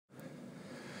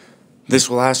This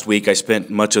last week, I spent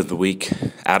much of the week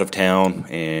out of town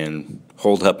and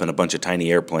holed up in a bunch of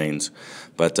tiny airplanes.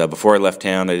 But before I left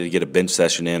town, I did get a bench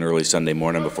session in early Sunday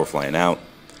morning before flying out.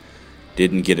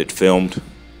 Didn't get it filmed,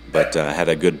 but had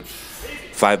a good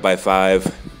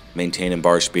 5x5, maintaining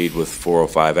bar speed with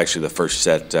 405. Actually, the first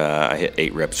set, I hit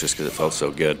 8 reps just because it felt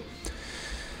so good.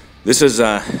 This is,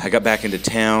 I got back into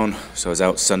town, so I was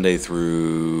out Sunday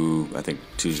through, I think,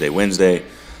 Tuesday, Wednesday.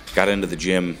 Got into the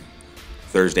gym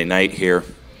Thursday night here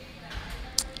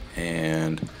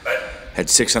and had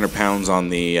 600 pounds on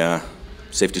the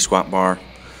safety squat bar,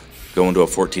 going to a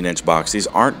 14-inch box. These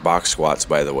aren't box squats,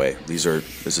 by the way. This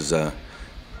is a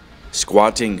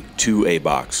squatting to a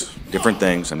box. Different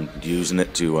things. I'm using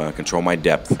it to control my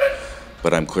depth,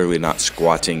 but I'm clearly not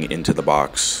squatting into the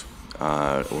box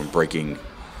or breaking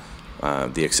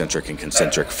the eccentric and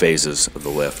concentric phases of the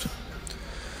lift.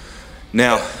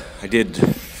 Now, I did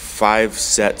 5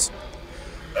 sets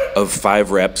of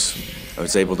 5 reps. I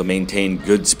was able to maintain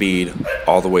good speed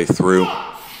all the way through.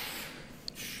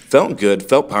 Felt good,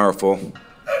 felt powerful.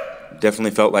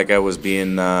 Definitely felt like I was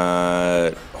being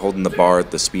holding the bar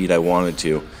at the speed I wanted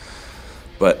to.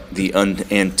 But the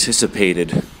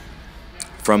unanticipated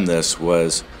from this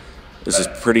was this is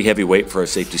pretty heavy weight for a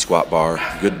safety squat bar,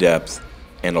 good depth,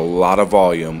 and a lot of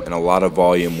volume,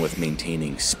 with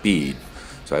maintaining speed.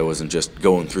 So I wasn't just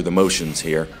going through the motions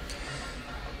here.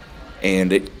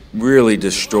 And it really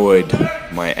destroyed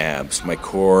my abs. My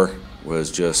core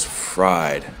was just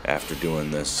fried after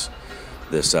doing this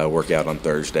workout on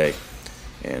Thursday.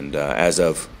 And as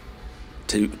of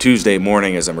Tuesday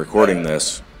morning, as I'm recording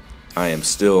this, I am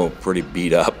still pretty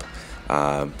beat up.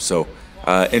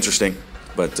 Interesting,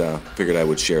 but figured I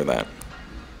would share that.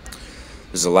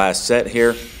 This is the last set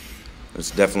here. It's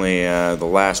definitely the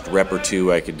last rep or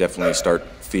two. I could definitely start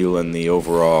feeling the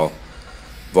overall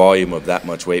volume of that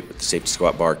much weight with the safety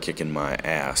squat bar kicking my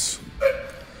ass.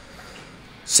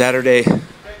 Saturday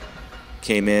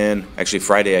came in, actually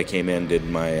Friday I came in, did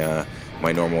my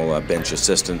my normal bench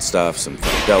assistant stuff, some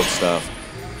front delt stuff,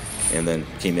 and then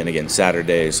came in again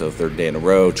Saturday, so 3rd day in a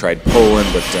row. Tried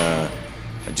pulling, but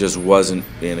I just wasn't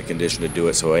in a condition to do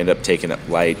it, so I ended up taking it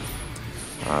light.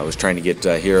 I was trying to get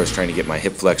here, I was trying to get my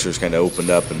hip flexors kind of opened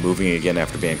up and moving again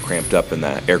after being cramped up in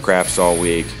the aircrafts all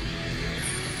week.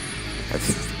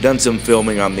 I've done some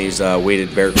filming on these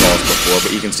weighted bear crawls before,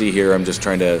 but you can see here I'm just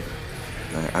trying to,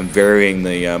 I'm varying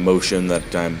the motion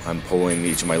that I'm pulling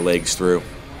each of my legs through.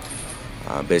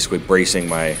 Basically bracing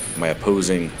my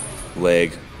opposing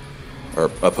leg, or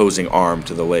opposing arm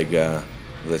to the leg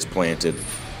that's planted.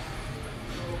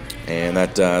 And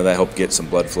that helped get some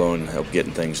blood flow and helped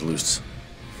getting things loose.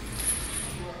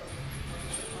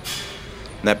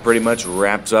 And that pretty much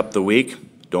wraps up the week.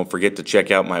 Don't forget to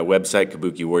check out my website,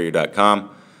 kabukiwarrior.com,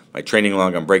 my training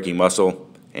log on breaking muscle,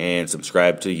 and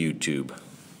subscribe to YouTube.